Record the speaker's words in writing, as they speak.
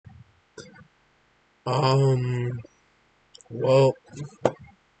Um, well,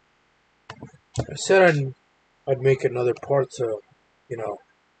 I said I'd make another part to, you know,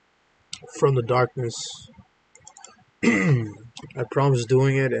 from the darkness. I promise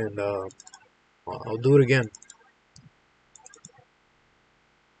doing it, and I'll do it again.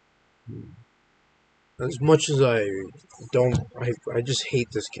 As much as I don't, I just hate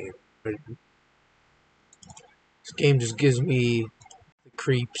this game. This game just gives me the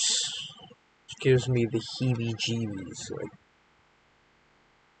creeps. Just gives me the heebie-jeebies.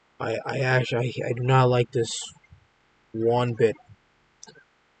 Like I actually I do not like this one bit.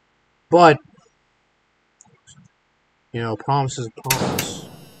 But promise is a promise.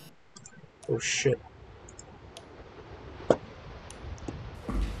 Oh shit.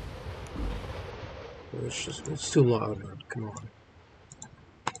 It's too loud, man. Come on.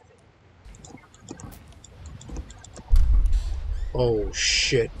 Oh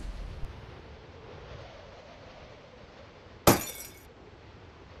shit.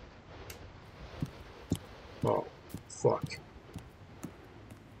 Oh fuck.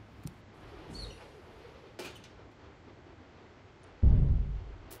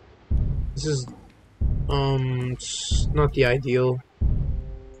 This is it's not the ideal.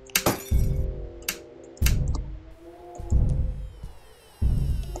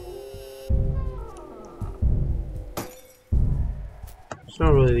 It's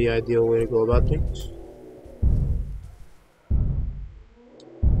not really the ideal way to go about things.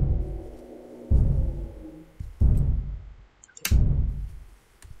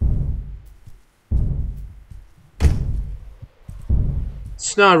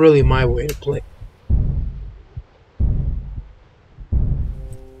 It's not really my way to play.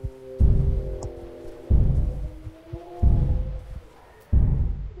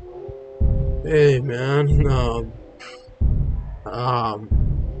 Hey man,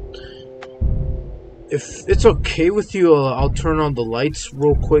 if it's okay with you, I'll turn on the lights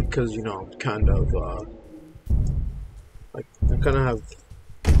real quick because I'm kind of like I kind of have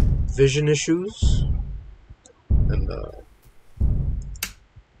vision issues and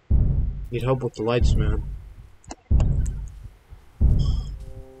need help with the lights, man.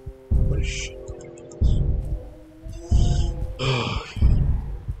 What shit?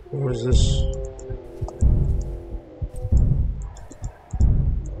 What is this?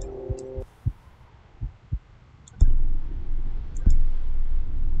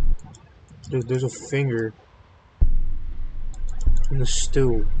 There's a finger in the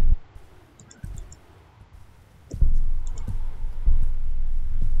stew.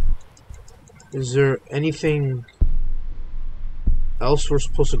 Is there anything else we're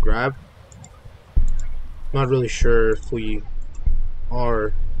supposed to grab? Not really sure if we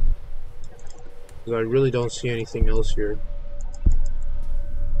are, because I really don't see anything else here.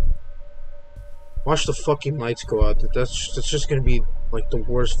 Watch the fucking lights go out. That's just gonna be like the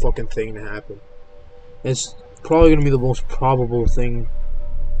worst fucking thing to happen. It's probably gonna be the most probable thing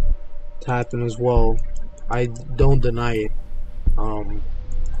to happen as well. I don't deny it.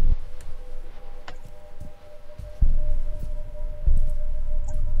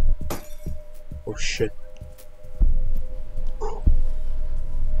 Oh shit.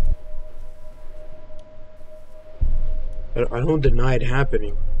 I don't deny it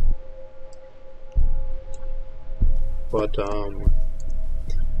happening. But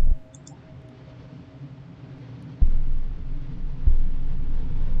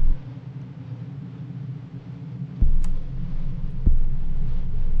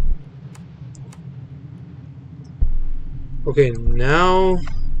okay, now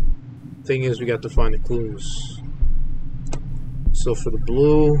thing is we got to find the clues. So for the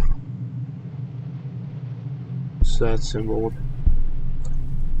blue, it's that symbol.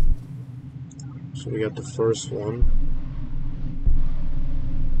 So we got the first one.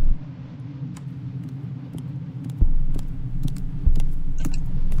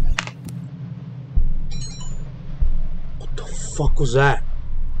 What the fuck was that?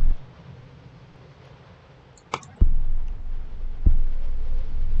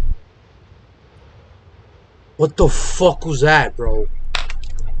 What the fuck was that, bro?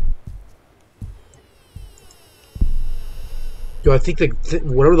 Yo, I think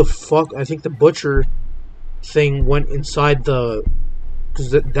whatever the fuck, I think the butcher thing went inside the,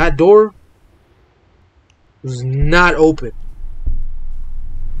 because that door was not open.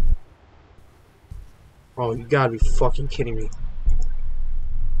 Oh, you gotta be fucking kidding me.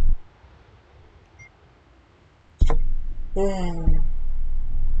 Oh.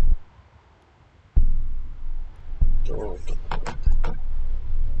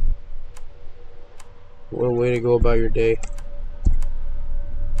 What a way to go about your day.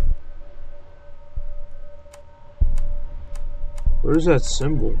 Where's that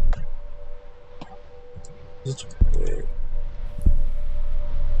symbol? Wait.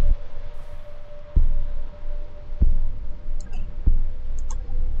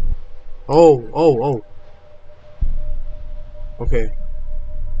 Oh. Okay.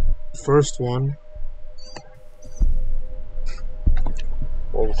 First one.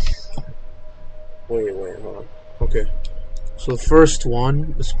 Oh. Wait, hold on. Okay. So the first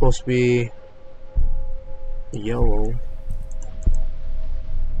one is supposed to be yellow.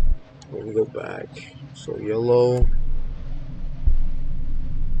 Let me go back. So yellow.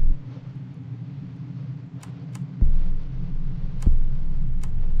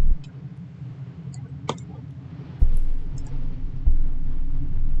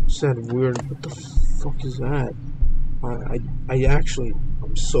 Said weird. What the fuck is that? I actually,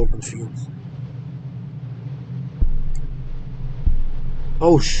 I'm so confused.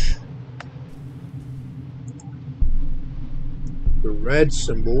 Oh the red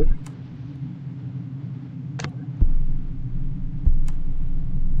symbol.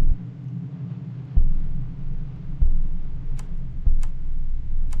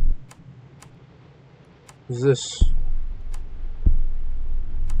 Is this?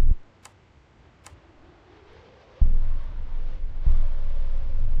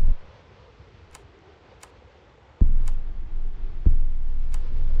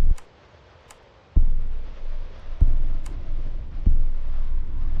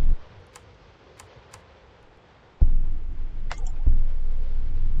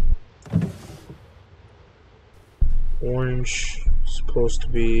 Orange. Supposed to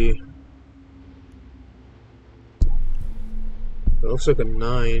be. It looks like a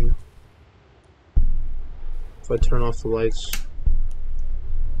 9. If I turn off the lights,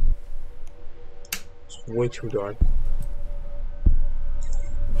 it's way too dark.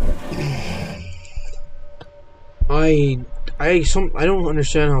 I don't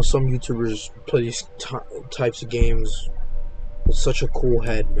understand how some YouTubers play these types of games with such a cool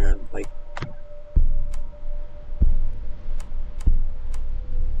head, man. Like,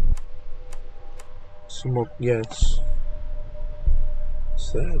 smoke, yes.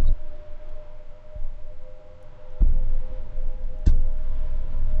 What's that?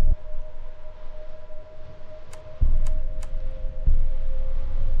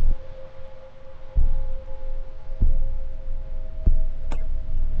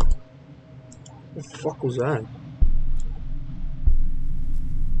 What the fuck was that?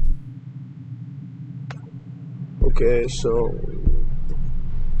 Okay, so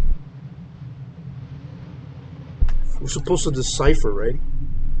we're supposed to decipher, right?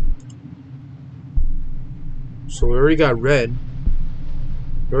 So we already got red.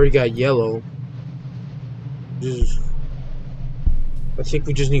 We already got yellow. I think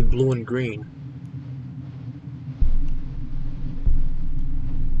we just need blue and green.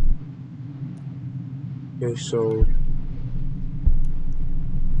 Okay, so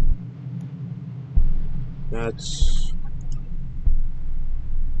that's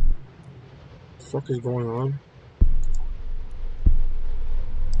what the fuck is going on?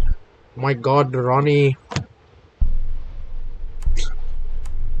 My god, Ronnie.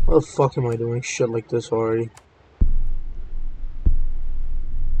 What the fuck am I doing shit like this already?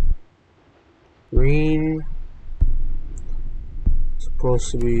 Green.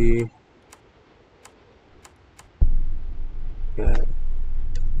 Supposed to be. Yeah.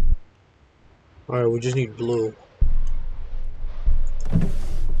 Alright, we just need blue.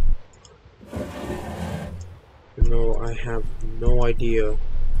 No, I have no idea.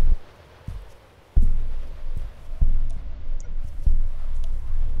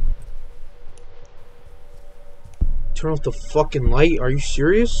 Turn off the fucking light? Are you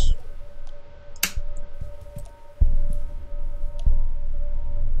serious?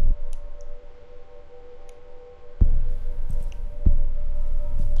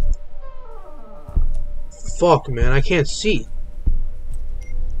 Fuck, man, I can't see.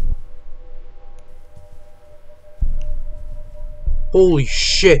 Holy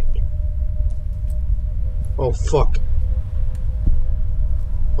shit. Oh, fuck.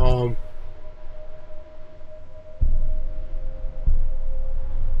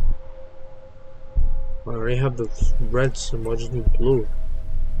 I already have the red symbol, I just need blue.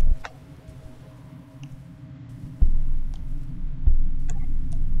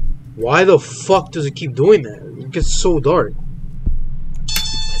 Why the fuck does it keep doing that? It gets so dark.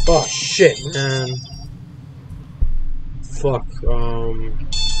 Oh shit, man. Fuck, I'm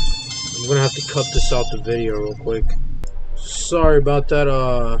gonna have to cut this out the video real quick. Sorry about that,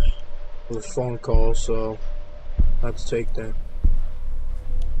 the phone call, so I have to take that.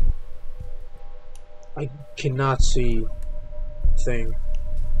 I cannot see thing.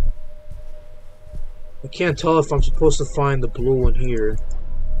 I can't tell if I'm supposed to find the blue one here.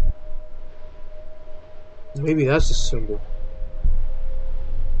 Maybe that's the symbol.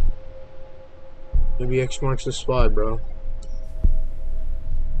 Maybe X marks the spot, bro.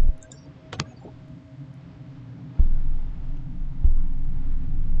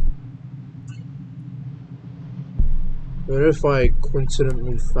 What if I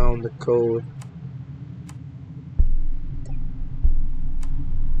coincidentally found the code?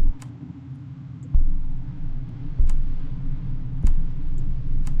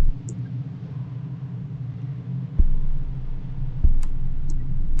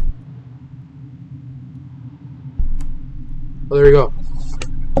 Oh, there we go.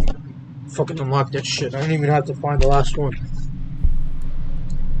 Fucking unlock that shit. I didn't even have to find the last one.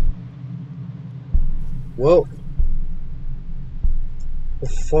 Well. The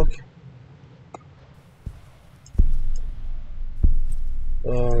fuck?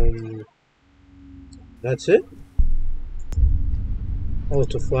 That's it? Oh,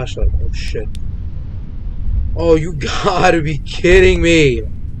 it's a flashlight. Oh, shit. Oh, you gotta be kidding me!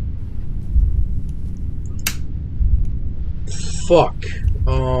 Fuck.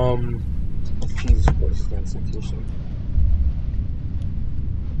 Jesus Christ, that's interesting.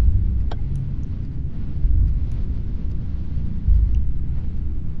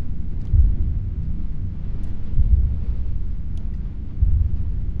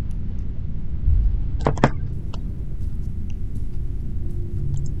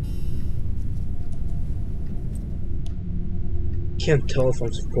 Can't tell if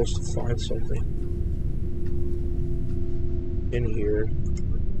I'm supposed to find something in here.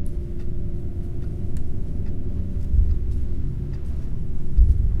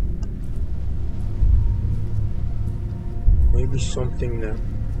 Maybe something that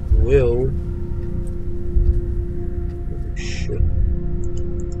will. Oh, shit.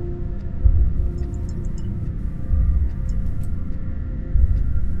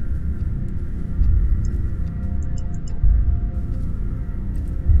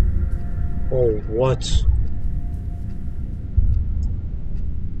 Oh, what?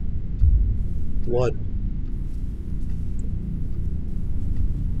 What?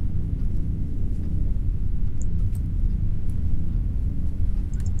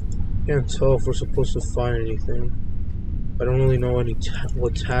 Can't tell if we're supposed to find anything. I don't really know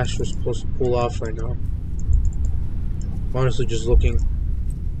what task we're supposed to pull off right now. I'm honestly just looking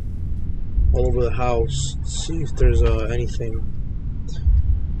all over the house to see if there's anything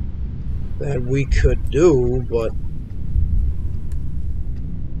that we could do, but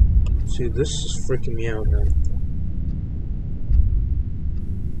see, this is freaking me out, man.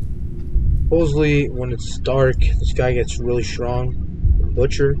 Supposedly, when it's dark, this guy gets really strong. The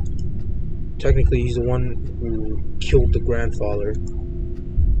butcher. Technically, he's the one who killed the grandfather.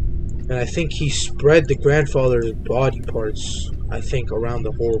 And I think he spread the grandfather's body parts, I think, around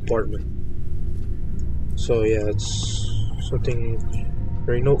the whole apartment. So, yeah, it's something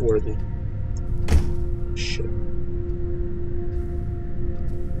very noteworthy. Shit.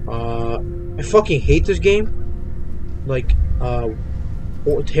 I fucking hate this game. Like,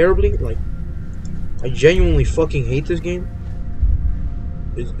 terribly. Like, I genuinely fucking hate this game.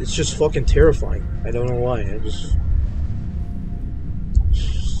 It's just fucking terrifying. I don't know why. I just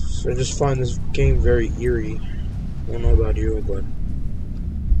find this game very eerie. I don't know about you, but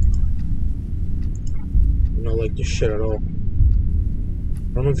I don't like this shit at all. I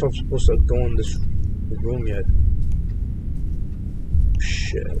don't know if I'm supposed to go in this room yet.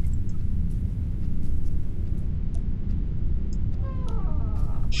 Shit.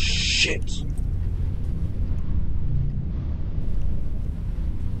 Shit.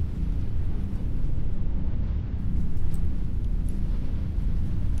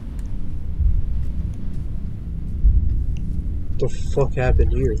 What the fuck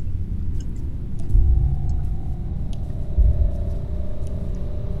happened here?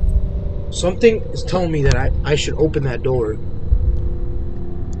 Something is telling me that I should open that door.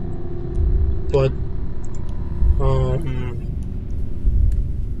 But,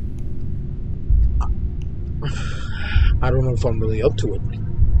 I don't know if I'm really up to it.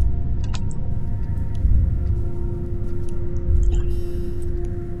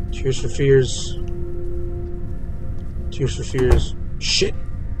 Tears for Fears. Tears for Fears. Shit.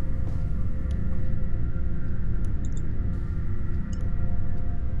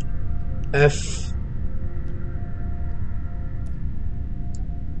 F.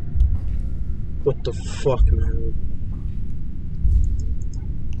 What the fuck, man?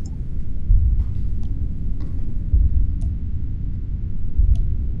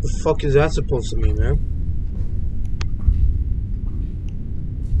 The fuck is that supposed to mean, man?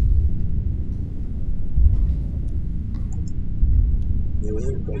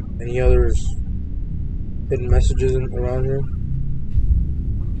 like any other hidden messages around here?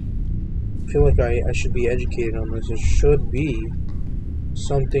 I feel like I should be educated on this. There should be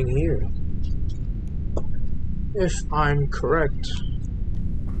something here. If I'm correct.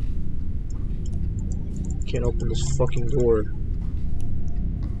 Can't open this fucking door.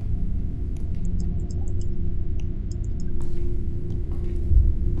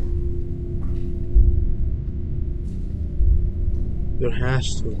 There has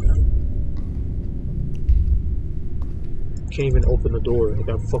to, man. Can't even open the door. Like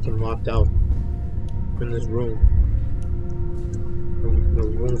I'm fucking locked out in this room. I'm in a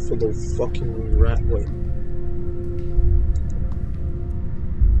room full of fucking rat. Wait.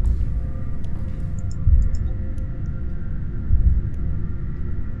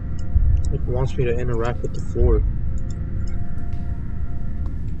 It wants me to interact with the floor.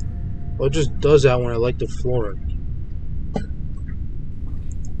 Well, it just does that when I light the floor.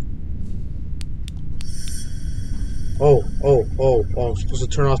 Oh, I'm supposed to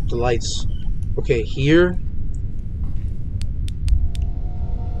turn off the lights. Okay, here.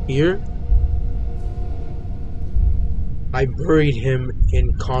 Here. I buried him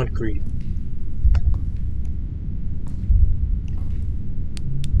in concrete.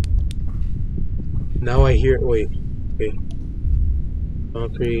 Now I hear. Wait. Okay.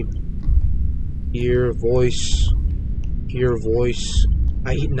 Concrete. Hear voice. Hear voice.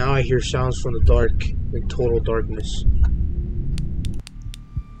 Now I hear sounds from the dark. In total darkness.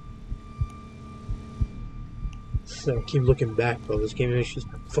 So I keep looking back, bro. This game makes me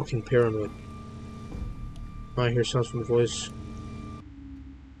fucking paranoid. I hear sounds from the voice.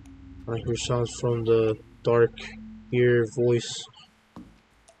 I hear sounds from the dark. Hear voice.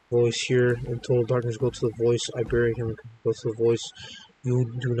 Voice here. In total darkness. Go to the voice. I bury him. Go to the voice. You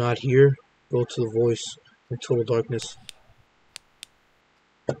do not hear. Go to the voice. In total darkness.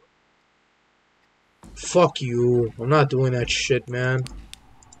 Fuck you. I'm not doing that shit, man.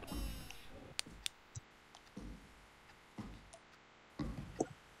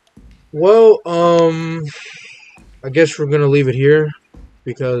 Well, I guess we're gonna leave it here.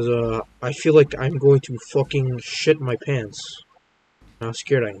 Because, I feel like I'm going to fucking shit my pants. How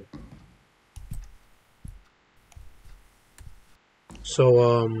scared I am.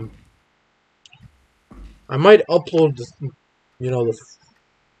 So, I might upload,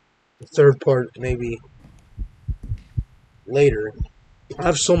 the third part maybe later. I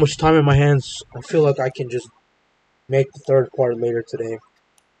have so much time in my hands, I feel like I can just make the third part later today.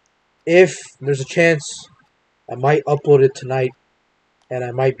 If there's a chance, I might upload it tonight, and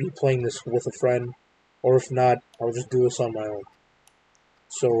I might be playing this with a friend, or if not, I'll just do this on my own.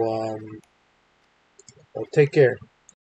 So, well, take care.